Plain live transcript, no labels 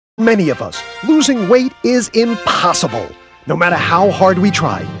Many of us, losing weight is impossible. No matter how hard we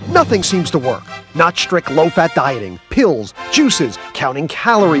try, nothing seems to work. Not strict low-fat dieting, pills, juices, counting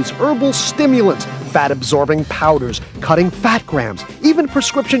calories, herbal stimulants, fat-absorbing powders, cutting fat grams. Even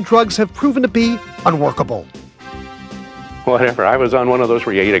prescription drugs have proven to be unworkable. Whatever. I was on one of those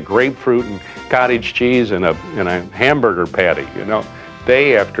where you ate a grapefruit and cottage cheese and a hamburger patty, you know,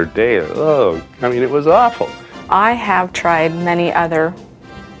 day after day. Oh, I mean, it was awful. I have tried many other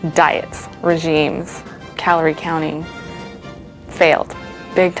diets, regimes, calorie counting, failed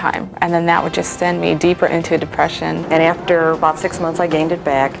big time, and then that would just send me deeper into depression. And after about 6 months I gained it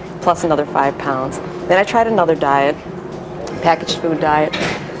back, plus another 5 pounds. Then I tried another diet, packaged food diet,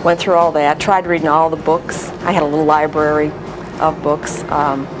 went through all that, tried reading all the books. I had a little library of books.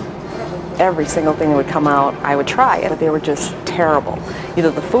 Every single thing that would come out, I would try it, but they were just terrible.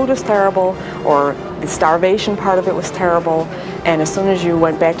 Either the food was terrible or the starvation part of it was terrible, and as soon as you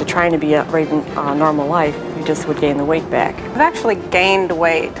went back to trying to be a normal life, you just would gain the weight back. I've actually gained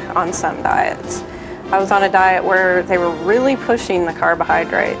weight on some diets. I was on a diet where they were really pushing the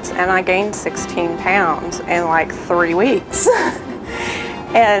carbohydrates, and I gained 16 pounds in like 3 weeks.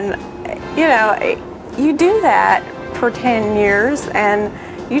 And, you know, you do that for 10 years, and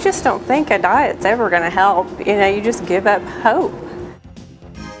you just don't think a diet's ever going to help. You know, you just give up hope.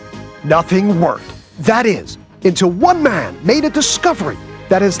 Nothing worked. That is, until one man made a discovery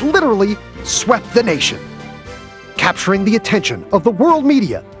that has literally swept the nation, capturing the attention of the world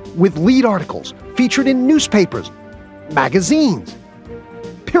media with lead articles featured in newspapers, magazines,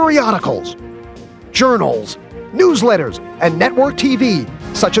 periodicals, journals, newsletters, and network TV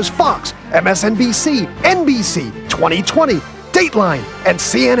such as Fox, MSNBC, NBC, 2020, Dateline, and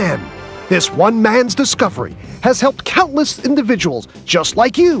CNN. This one man's discovery has helped countless individuals just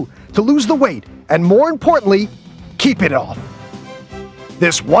like you to lose the weight and, more importantly, keep it off.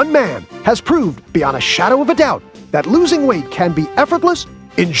 This one man has proved beyond a shadow of a doubt that losing weight can be effortless,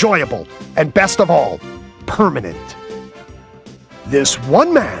 enjoyable, and best of all, permanent. This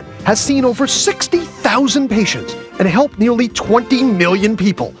one man has seen over 60,000 patients and helped nearly 20 million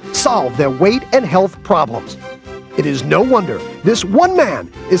people solve their weight and health problems. It is no wonder this one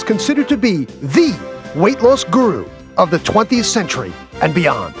man is considered to be the weight loss guru of the 20th century and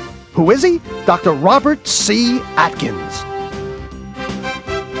beyond. Who is he? Dr. Robert C. Atkins.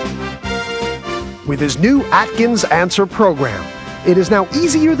 With his new Atkins Answer program, it is now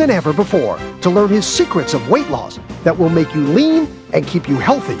easier than ever before to learn his secrets of weight loss that will make you lean and keep you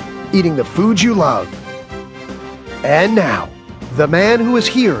healthy, eating the foods you love. And now, the man who is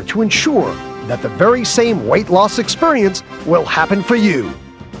here to ensure that the very same weight loss experience will happen for you,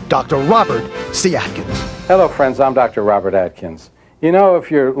 Dr. Robert C. Atkins. Hello friends, I'm Dr. Robert Atkins. You know, if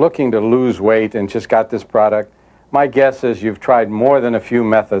you're looking to lose weight and just got this product, my guess is you've tried more than a few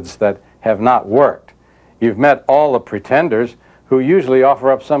methods that have not worked. You've met all the pretenders who usually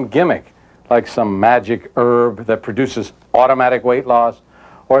offer up some gimmick, like some magic herb that produces automatic weight loss,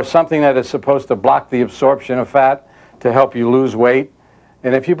 or something that is supposed to block the absorption of fat to help you lose weight.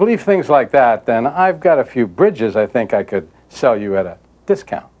 And if you believe things like that, then I've got a few bridges I think I could sell you at a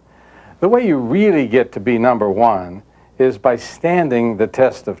discount. The way you really get to be number one is by standing the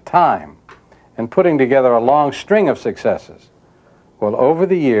test of time and putting together a long string of successes. Well, over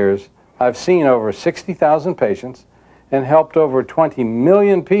the years, I've seen over 60,000 patients and helped over 20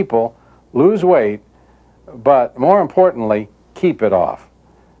 million people lose weight, but more importantly, keep it off.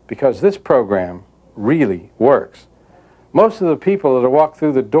 Because this program really works. Most of the people that have walked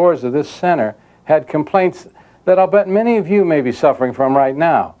through the doors of this center had complaints that I'll bet many of you may be suffering from right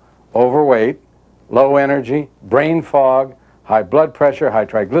now. Overweight, low energy, brain fog, high blood pressure, high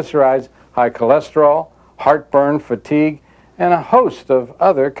triglycerides, high cholesterol, heartburn, fatigue, and a host of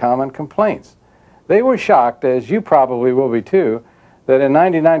other common complaints. They were shocked, as you probably will be too, that in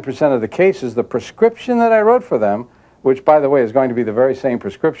 99% of the cases, the prescription that I wrote for them, which by the way is going to be the very same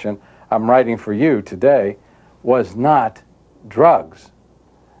prescription I'm writing for you today, was not drugs.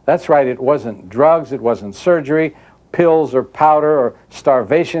 That's right, it wasn't drugs, it wasn't surgery, pills or powder or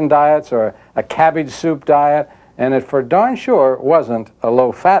starvation diets or a cabbage soup diet, and it for darn sure wasn't a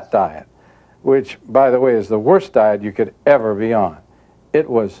low-fat diet, which, by the way, is the worst diet you could ever be on. It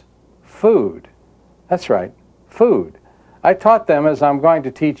was food. That's right, food. I taught them, as I'm going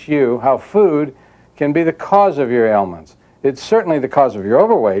to teach you, how food can be the cause of your ailments. It's certainly the cause of your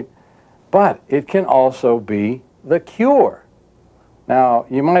overweight, but it can also be the cure. Now,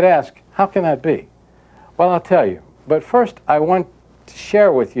 you might ask, how can that be? Well, I'll tell you. But first, I want to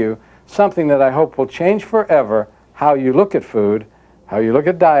share with you something that I hope will change forever how you look at food, how you look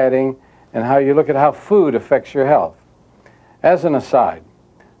at dieting, and how you look at how food affects your health. As an aside,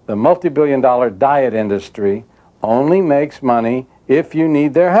 The multi-billion-dollar diet industry only makes money if you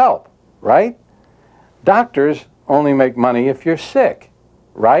need their help, right? Doctors only make money if you're sick,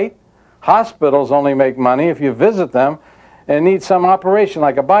 right? Hospitals only make money if you visit them and need some operation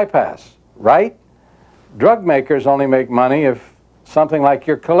like a bypass, right? Drug makers only make money if something like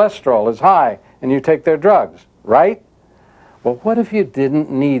your cholesterol is high and you take their drugs, right? Well, what if you didn't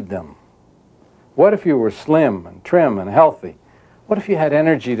need them? What if you were slim and trim and healthy? What if you had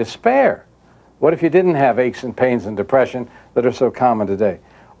energy to spare? What if you didn't have aches and pains and depression that are so common today?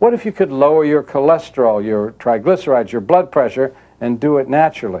 What if you could lower your cholesterol, your triglycerides, your blood pressure, and do it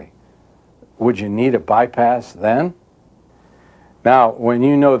naturally? Would you need a bypass then? Now, when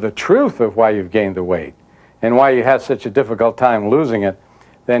you know the truth of why you've gained the weight and why you had such a difficult time losing it,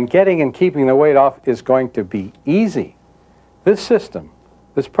 then getting and keeping the weight off is going to be easy. This system,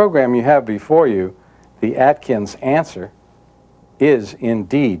 this program you have before you, the Atkins Answer, is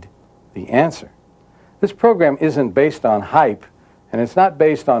indeed the answer. This program isn't based on hype, and it's not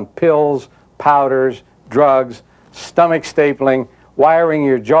based on pills, powders, drugs, stomach stapling, wiring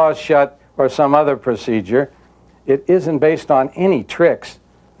your jaws shut, or some other procedure. It isn't based on any tricks.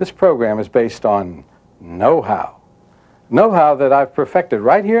 This program is based on know-how. Know-how that I've perfected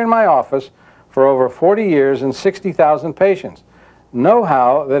right here in my office for over 40 years and 60,000 patients.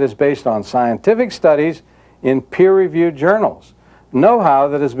 Know-how that is based on scientific studies in peer-reviewed journals. Know-how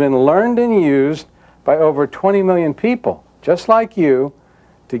that has been learned and used by over 20 million people, just like you,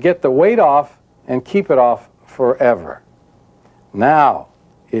 to get the weight off and keep it off forever. Now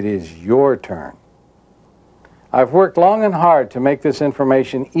it is your turn. I've worked long and hard to make this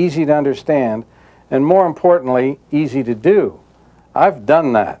information easy to understand and, more importantly, easy to do. I've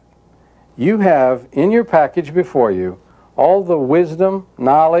done that. You have in your package before you all the wisdom,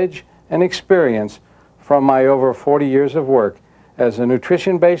 knowledge, and experience from my over 40 years of work as a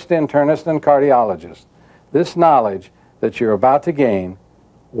nutrition-based internist and cardiologist. This knowledge that you're about to gain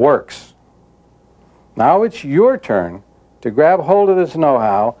works. Now it's your turn to grab hold of this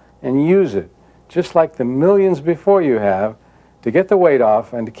know-how and use it, just like the millions before you have, to get the weight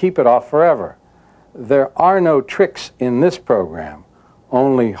off and to keep it off forever. There are no tricks in this program,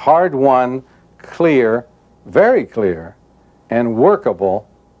 only hard-won, clear, very clear, and workable,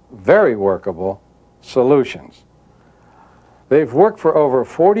 very workable solutions. They've worked for over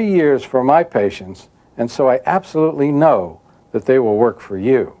 40 years for my patients, and so I absolutely know that they will work for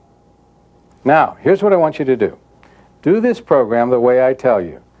you. Now, here's what I want you to do. Do this program the way I tell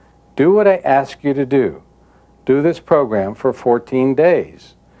you. Do what I ask you to do. Do this program for 14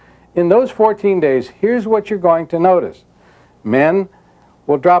 days. In those 14 days, here's what you're going to notice. Men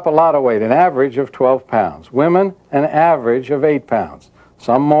will drop a lot of weight, an average of 12 pounds. Women, an average of 8 pounds.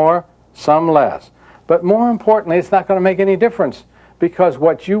 Some more, some less. But more importantly, it's not going to make any difference, because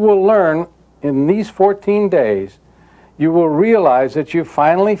what you will learn in these 14 days, you will realize that you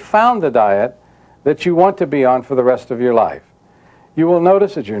finally found the diet that you want to be on for the rest of your life. You will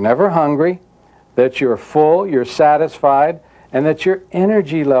notice that you're never hungry, that you're full, you're satisfied, and that your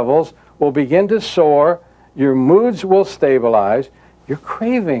energy levels will begin to soar, your moods will stabilize, your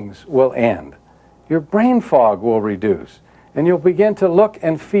cravings will end, your brain fog will reduce, and you'll begin to look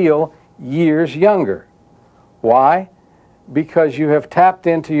and feel years younger. Why? Because you have tapped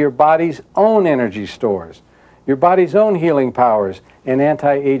into your body's own energy stores, your body's own healing powers and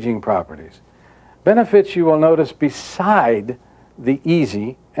anti-aging properties. Benefits you will notice beside the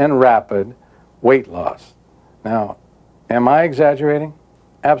easy and rapid weight loss. Now, am I exaggerating?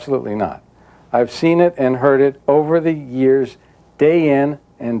 Absolutely not. I've seen it and heard it over the years, day in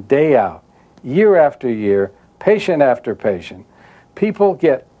and day out, year after year, patient after patient. People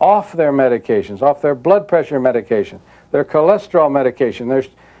get off their medications, off their blood pressure medication, their cholesterol medication, their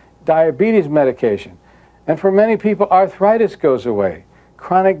diabetes medication. And for many people, arthritis goes away.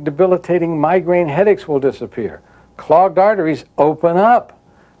 Chronic debilitating migraine headaches will disappear. Clogged arteries open up.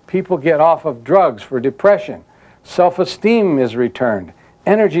 People get off of drugs for depression. Self-esteem is returned.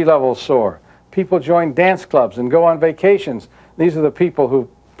 Energy levels soar. People join dance clubs and go on vacations. These are the people who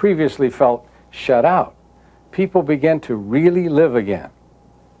previously felt shut out. People begin to really live again.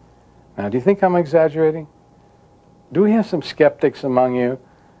 Now, do you think I'm exaggerating? Do we have some skeptics among you?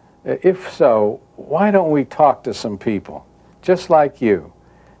 If so, why don't we talk to some people, just like you,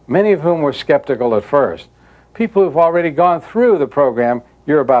 many of whom were skeptical at first, people who've already gone through the program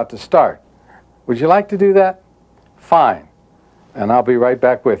you're about to start. Would you like to do that? Fine. And I'll be right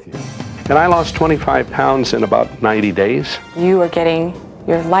back with you. And I lost 25 pounds in about 90 days. You are getting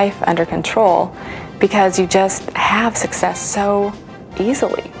your life under control because you just have success so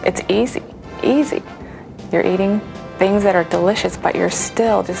easily. It's easy, easy. You're eating things that are delicious, but you're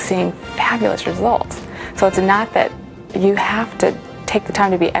still just seeing fabulous results. So it's not that you have to take the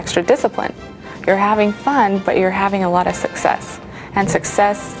time to be extra disciplined. You're having fun, but you're having a lot of success. And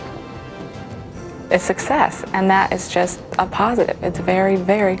success is success, and that is just a positive. It's very,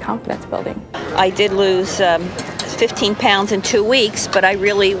 very confidence building. I did lose 15 pounds in 2 weeks, but I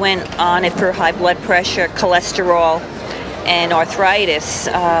really went on it for high blood pressure, cholesterol, and arthritis.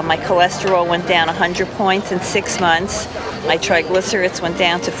 My cholesterol went down 100 points in 6 months. My triglycerides went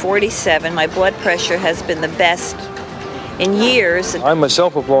down to 47. My blood pressure has been the best in years. I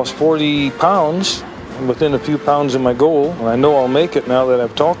myself have lost 40 pounds. I'm within a few pounds of my goal, and I know I'll make it now that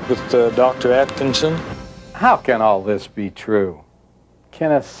I've talked with Dr. Atkinson. How can all this be true?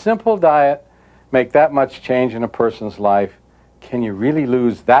 Can a simple diet make that much change in a person's life? Can you really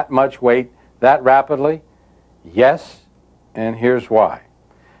lose that much weight that rapidly? Yes, and here's why.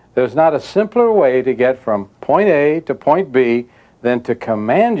 There's not a simpler way to get from point A to point B than to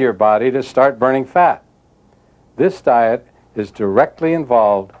command your body to start burning fat. This diet is directly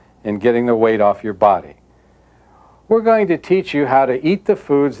involved in getting the weight off your body. We're going to teach you how to eat the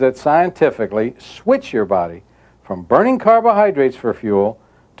foods that scientifically switch your body from burning carbohydrates for fuel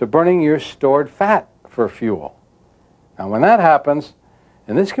to burning your stored fat for fuel. Now when that happens,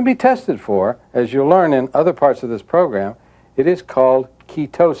 and this can be tested for, as you'll learn in other parts of this program, it is called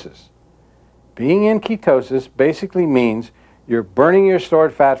ketosis. Being in ketosis basically means you're burning your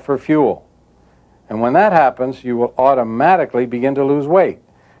stored fat for fuel. And when that happens, you will automatically begin to lose weight.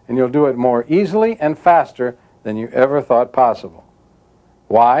 And you'll do it more easily and faster than you ever thought possible.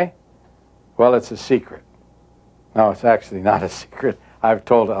 Why? Well, it's a secret. No, it's actually not a secret. I've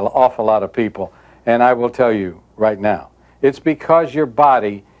told an awful lot of people, and I will tell you right now. It's because your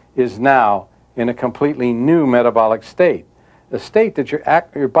body is now in a completely new metabolic state, a state that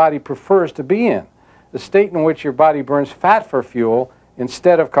your body prefers to be in, a state in which your body burns fat for fuel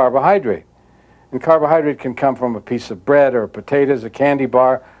instead of carbohydrate. And carbohydrate can come from a piece of bread or potatoes, a candy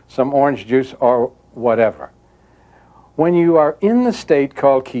bar, some orange juice, or whatever. When you are in the state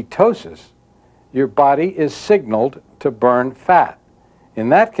called ketosis, your body is signaled to burn fat. In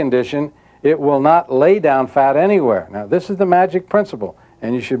that condition, it will not lay down fat anywhere. Now, this is the magic principle,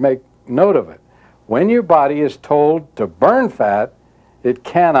 and you should make note of it. When your body is told to burn fat, it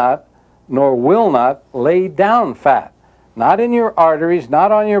cannot nor will not lay down fat. Not in your arteries,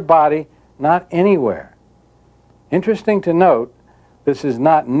 not on your body, not anywhere. Interesting to note, this is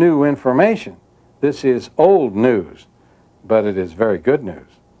not new information. This is old news, but it is very good news.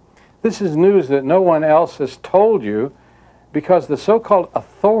 This is news that no one else has told you, because the so-called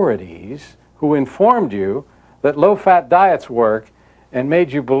authorities who informed you that low-fat diets work and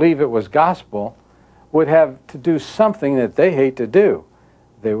made you believe it was gospel would have to do something that they hate to do.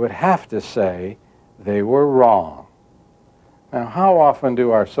 They would have to say they were wrong. Now, how often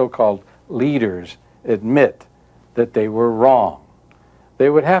do our so-called leaders admit that they were wrong? They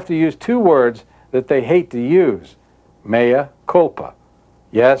would have to use two words that they hate to use: mea culpa.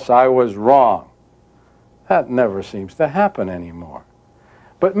 Yes, I was wrong. That never seems to happen anymore.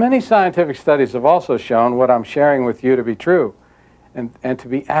 But many scientific studies have also shown what I'm sharing with you to be true, and to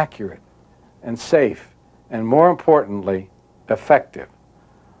be accurate and safe, and more importantly, effective.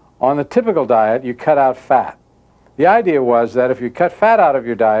 On the typical diet, you cut out fat. The idea was that if you cut fat out of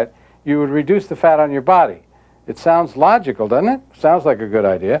your diet, you would reduce the fat on your body. It sounds logical, doesn't it? Sounds like a good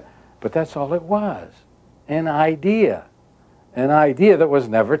idea, but that's all it was. An idea that was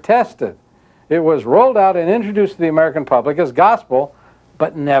never tested. It was rolled out and introduced to the American public as gospel,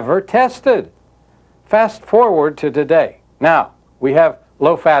 but never tested. Fast forward to today. Now, we have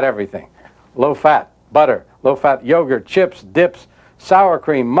low-fat everything. Low-fat butter, low-fat yogurt, chips, dips, sour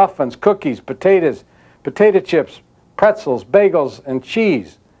cream, muffins, cookies, potatoes, potato chips, pretzels, bagels, and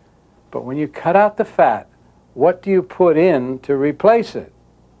cheese. But when you cut out the fat, what do you put in to replace it?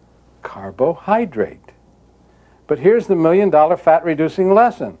 Carbohydrate. But here's the million-dollar fat-reducing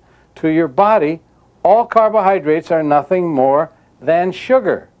lesson. To your body, all carbohydrates are nothing more than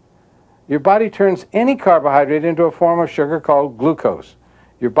sugar. Your body turns any carbohydrate into a form of sugar called glucose.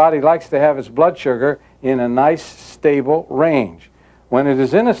 Your body likes to have its blood sugar in a nice, stable range. When it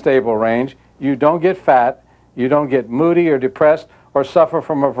is in a stable range, you don't get fat, you don't get moody or depressed, or suffer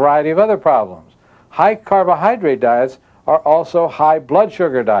from a variety of other problems. High carbohydrate diets are also high blood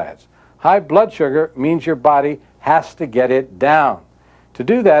sugar diets. High blood sugar means your body has to get it down. To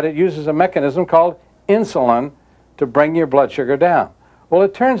do that, it uses a mechanism called insulin to bring your blood sugar down. Well,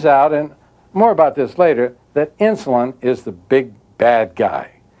 it turns out, and more about this later, that insulin is the big bad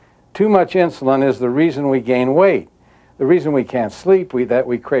guy. Too much insulin is the reason we gain weight, the reason we can't sleep, that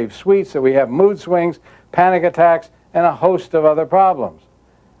we crave sweets, that we have mood swings, panic attacks, and a host of other problems.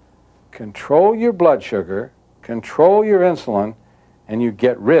 Control your blood sugar, control your insulin, and you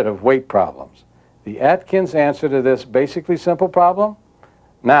get rid of weight problems. The Atkins answer to this basically simple problem?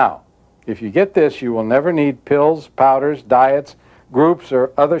 Now, if you get this, you will never need pills, powders, diets, groups,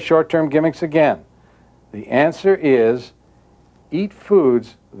 or other short-term gimmicks again. The answer is eat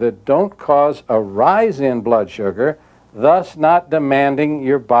foods that don't cause a rise in blood sugar, thus not demanding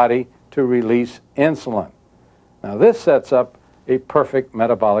your body to release insulin. Now this sets up a perfect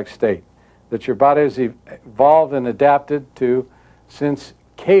metabolic state that your body has evolved and adapted to since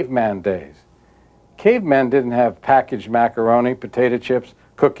caveman days. Cavemen didn't have packaged macaroni, potato chips,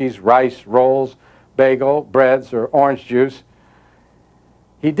 cookies, rice, rolls, bagel, breads, or orange juice.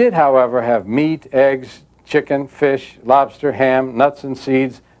 He did, however, have meat, eggs, chicken, fish, lobster, ham, nuts and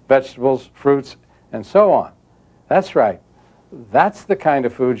seeds, vegetables, fruits, and so on. That's right. That's the kind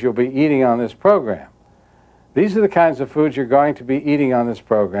of foods you'll be eating on this program. These are the kinds of foods you're going to be eating on this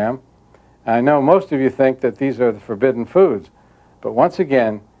program. I know most of you think that these are the forbidden foods, but once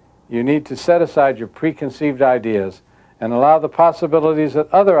again, you need to set aside your preconceived ideas and allow the possibilities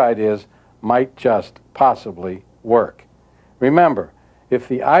that other ideas might just possibly work. Remember, if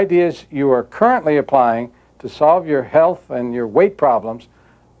the ideas you are currently applying to solve your health and your weight problems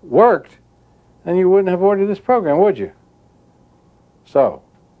worked, then you wouldn't have ordered this program, would you? So,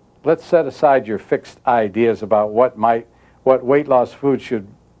 let's set aside your fixed ideas about what weight loss food should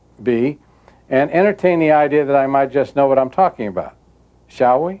be and entertain the idea that I might just know what I'm talking about.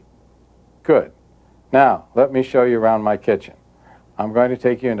 Shall we? Good. Now, let me show you around my kitchen. I'm going to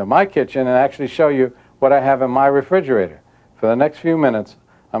take you into my kitchen and actually show you what I have in my refrigerator. For the next few minutes,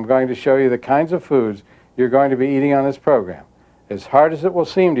 I'm going to show you the kinds of foods you're going to be eating on this program. As hard as it will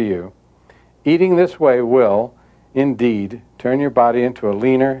seem to you, eating this way will, indeed, turn your body into a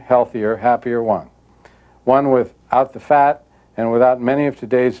leaner, healthier, happier one. One without the fat and without many of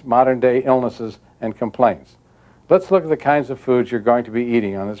today's modern-day illnesses and complaints. Let's look at the kinds of foods you're going to be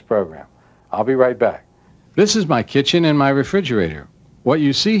eating on this program. I'll be right back. This is my kitchen and my refrigerator. What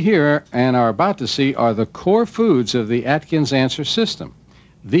you see here and are about to see are the core foods of the Atkins Answer system.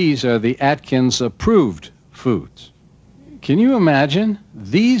 These are the Atkins approved foods. Can you imagine?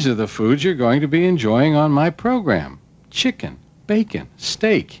 These are the foods you're going to be enjoying on my program. Chicken, bacon,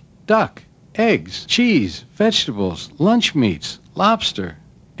 steak, duck, eggs, cheese, vegetables, lunch meats, lobster,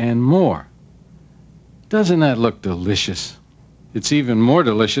 and more. Doesn't that look delicious? It's even more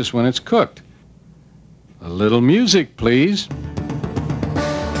delicious when it's cooked. A little music, please.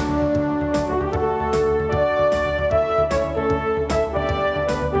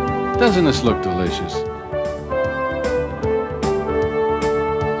 Doesn't this look delicious?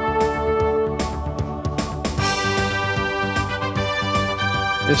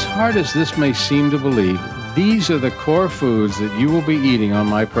 As hard as this may seem to believe, these are the core foods that you will be eating on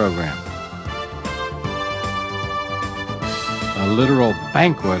my program. A literal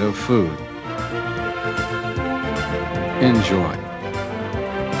banquet of food. Enjoy.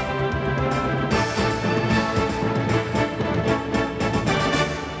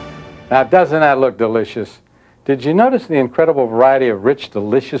 Now, doesn't that look delicious? Did you notice the incredible variety of rich,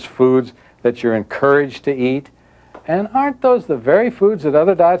 delicious foods that you're encouraged to eat? And aren't those the very foods that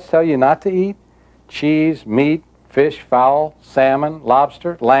other diets tell you not to eat? Cheese, meat, fish, fowl, salmon,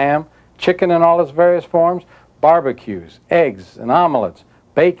 lobster, lamb, chicken in all its various forms, barbecues, eggs and omelets,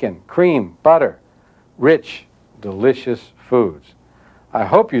 bacon, cream, butter. Rich, delicious foods. I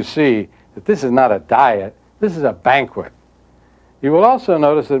hope you see that this is not a diet, this is a banquet. You will also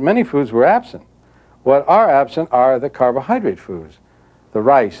notice that many foods were absent. What are absent are the carbohydrate foods, the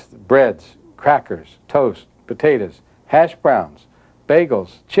rice, the breads, crackers, toast, potatoes, hash browns,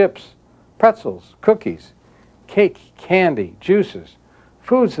 bagels, chips, pretzels, cookies, cake, candy, juices,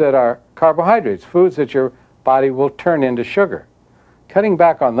 foods that are carbohydrates, foods that your body will turn into sugar. Cutting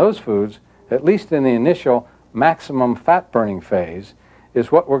back on those foods, at least in the initial maximum fat-burning phase,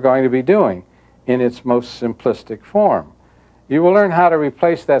 is what we're going to be doing in its most simplistic form. You will learn how to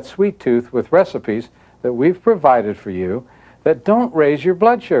replace that sweet tooth with recipes that we've provided for you that don't raise your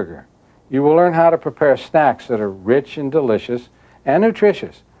blood sugar. You will learn how to prepare snacks that are rich and delicious and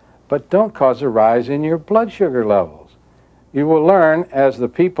nutritious, but don't cause a rise in your blood sugar levels. You will learn, as the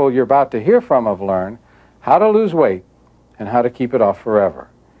people you're about to hear from have learned, how to lose weight and how to keep it off forever.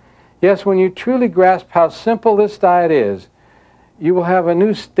 Yes, when you truly grasp how simple this diet is, you will have a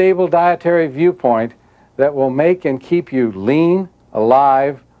new stable dietary viewpoint that will make and keep you lean,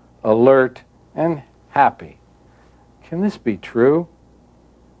 alive, alert, and happy. Can this be true?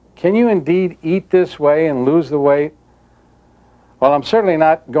 Can you indeed eat this way and lose the weight? Well, I'm certainly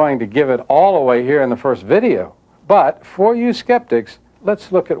not going to give it all away here in the first video, But for you skeptics,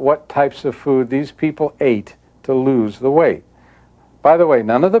 let's look at what types of food these people ate to lose the weight. By the way,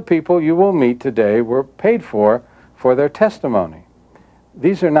 none of the people you will meet today were paid for their testimony.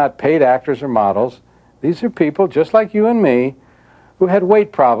 These are not paid actors or models. These are people just like you and me who had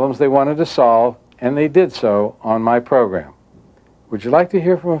weight problems they wanted to solve, and they did so on my program. Would you like to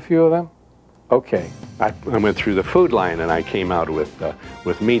hear from a few of them? Okay. I went through the food line and I came out with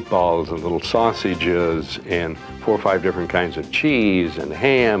meatballs and little sausages and 4 or 5 different kinds of cheese and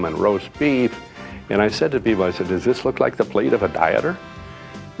ham and roast beef. And I said to people, I said, does this look like the plate of a dieter?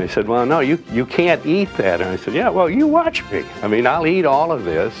 They said, well, no, you can't eat that. And I said, yeah, well, you watch me. I mean, I'll eat all of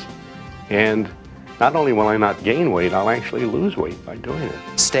this, and not only will I not gain weight, I'll actually lose weight by doing it.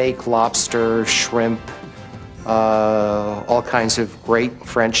 Steak, lobster, shrimp, all kinds of great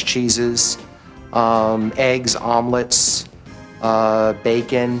French cheeses, eggs, omelets,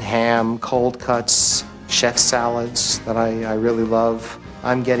 bacon, ham, cold cuts, chef salads that I really love.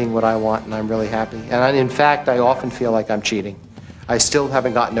 I'm getting what I want and I'm really happy. And in fact, I often feel like I'm cheating. I still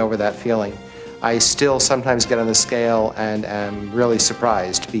haven't gotten over that feeling. I still sometimes get on the scale and am really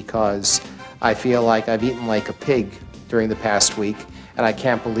surprised because I feel like I've eaten like a pig during the past week, and I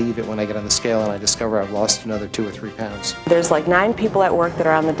can't believe it when I get on the scale and I discover I've lost another 2 or 3 pounds. There's like 9 people at work that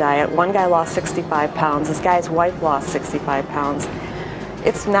are on the diet. One guy lost 65 pounds. This guy's wife lost 65 pounds.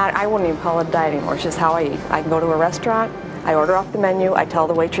 It's not, I wouldn't even call it a diet anymore. It's just how I eat. I can go to a restaurant, I order off the menu, I tell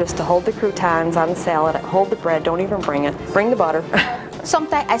the waitress to hold the croutons on the salad, hold the bread, don't even bring it, bring the butter.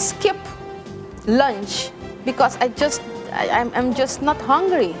 Sometimes I skip lunch because I'm just not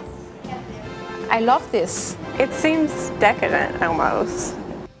hungry. I love this. It seems decadent almost.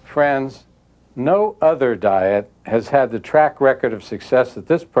 Friends, no other diet has had the track record of success that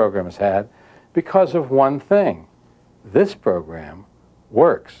this program has had because of one thing. This program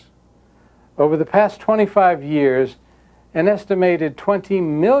works. Over the past 25 years, an estimated 20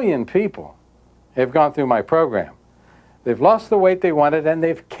 million people have gone through my program. They've lost the weight they wanted and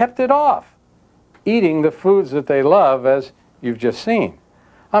they've kept it off, eating the foods that they love, as you've just seen.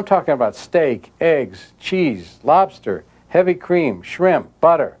 I'm talking about steak, eggs, cheese, lobster, heavy cream, shrimp,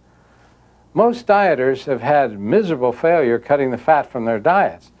 butter. Most dieters have had miserable failure cutting the fat from their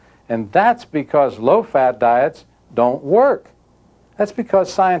diets, and that's because low-fat diets don't work. That's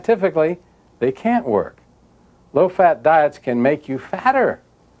because scientifically they can't work. Low-fat diets can make you fatter.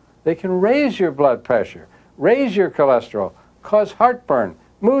 They can raise your blood pressure, raise your cholesterol, cause heartburn,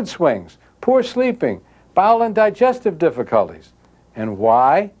 mood swings, poor sleeping, bowel and digestive difficulties. And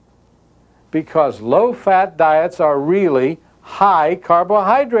why? Because low-fat diets are really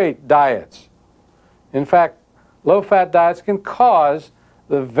high-carbohydrate diets. In fact, low-fat diets can cause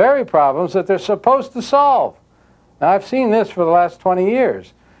the very problems that they're supposed to solve. Now, I've seen this for the last 20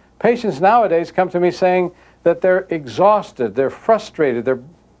 years. Patients nowadays come to me saying that they're exhausted, they're frustrated, their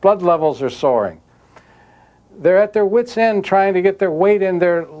blood levels are soaring. They're at their wits' end trying to get their weight and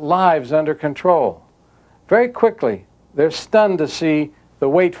their lives under control. Very quickly, they're stunned to see the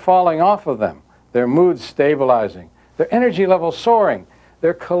weight falling off of them, their mood stabilizing, their energy levels soaring,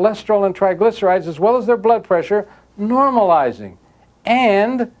 their cholesterol and triglycerides as well as their blood pressure normalizing.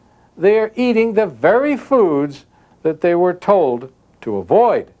 And they're eating the very foods that they were told to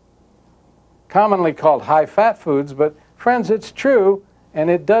avoid. Commonly called high-fat foods, but friends, it's true and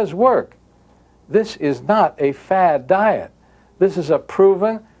it does work. This is not a fad diet. This is a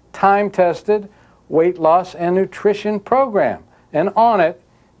proven, time-tested weight loss and nutrition program. And on it,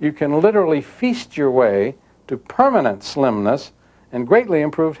 you can literally feast your way to permanent slimness and greatly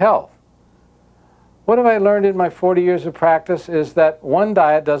improved health. What have I learned in my 40 years of practice is that one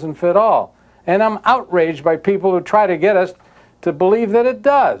diet doesn't fit all. And I'm outraged by people who try to get us to believe that it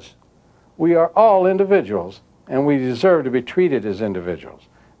does. We are all individuals, and we deserve to be treated as individuals.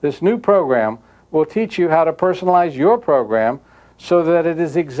 This new program will teach you how to personalize your program so that it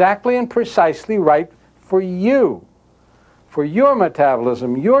is exactly and precisely right for you, for your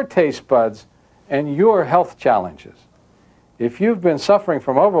metabolism, your taste buds, and your health challenges. If you've been suffering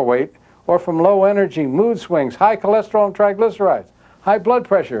from overweight or from low energy, mood swings, high cholesterol and triglycerides, high blood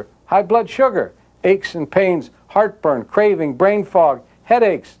pressure, high blood sugar, aches and pains, heartburn, craving, brain fog,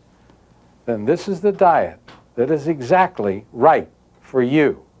 headaches, then this is the diet that is exactly right for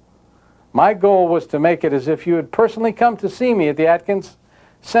you. My goal was to make it as if you had personally come to see me at the Atkins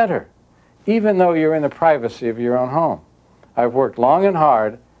Center, even though you're in the privacy of your own home. I've worked long and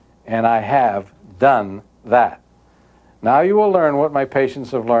hard, and I have done that. Now you will learn what my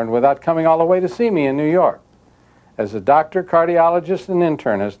patients have learned without coming all the way to see me in New York. As a doctor, cardiologist, and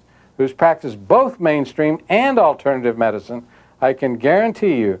internist who's practiced both mainstream and alternative medicine, I can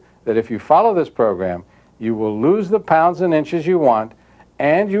guarantee you that if you follow this program, you will lose the pounds and inches you want,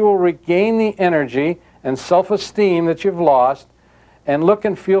 and you will regain the energy and self-esteem that you've lost, and look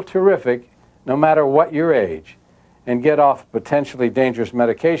and feel terrific no matter what your age, and get off potentially dangerous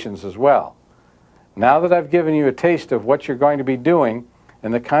medications as well. Now that I've given you a taste of what you're going to be doing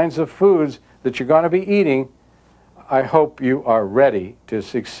and the kinds of foods that you're going to be eating, I hope you are ready to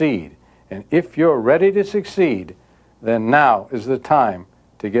succeed. And if you're ready to succeed, then now is the time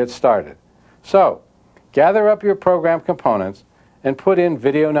to get started. So, gather up your program components and put in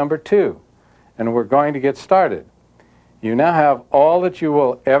video number 2, and we're going to get started. You now have all that you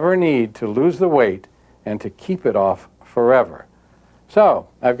will ever need to lose the weight and to keep it off forever. So,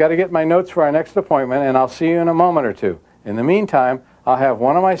 I've got to get my notes for our next appointment, and I'll see you in a moment or two. In the meantime, I'll have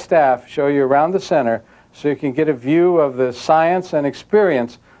one of my staff show you around the center so you can get a view of the science and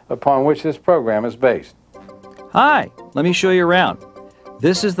experience upon which this program is based. Hi, let me show you around.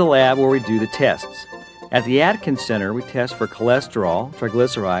 This is the lab where we do the tests. At the Atkins Center, we test for cholesterol,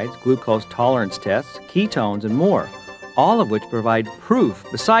 triglycerides, glucose tolerance tests, ketones, and more, all of which provide proof,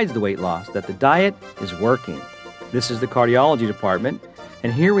 besides the weight loss, that the diet is working. This is the cardiology department,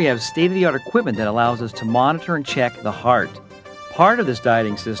 and here we have state-of-the-art equipment that allows us to monitor and check the heart. Part of this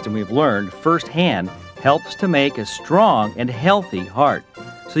dieting system we've learned firsthand helps to make a strong and healthy heart.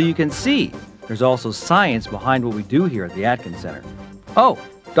 So you can see there's also science behind what we do here at the Atkins Center. Oh,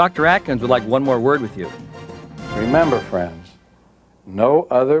 Dr. Atkins would like one more word with you. Remember, friends, no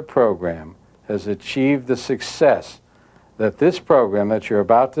other program has achieved the success that this program that you're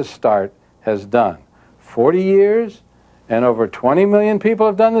about to start has done. 40 years and over 20 million people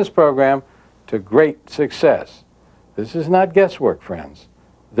have done this program to great success. This is not guesswork, friends.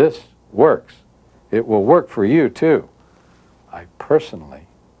 This works. It will work for you, too. I personally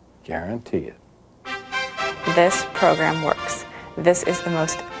guarantee it. This program works. This is the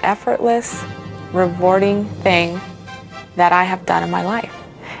most effortless, rewarding thing that I have done in my life.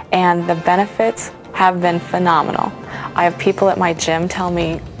 And the benefits have been phenomenal. I have people at my gym tell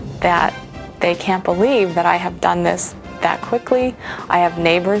me that they can't believe that I have done this that quickly. I have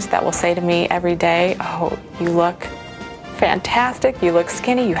neighbors that will say to me every day, "Oh, you look fantastic, you look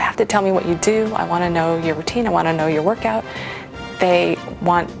skinny, you have to tell me what you do. I want to know your routine, I want to know your workout." They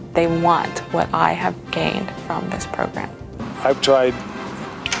want what I have gained from this program. I've tried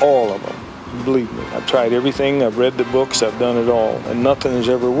all of them, believe me. I've tried everything, I've read the books, I've done it all, and nothing has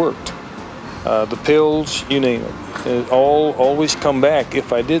ever worked. The pills, you name it always come back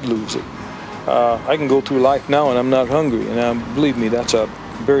if I did lose it. I can go through life now and I'm not hungry, and believe me, that's a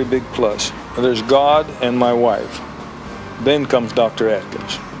very big plus. There's God and my wife. Then comes Dr.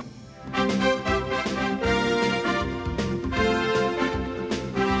 Adkins.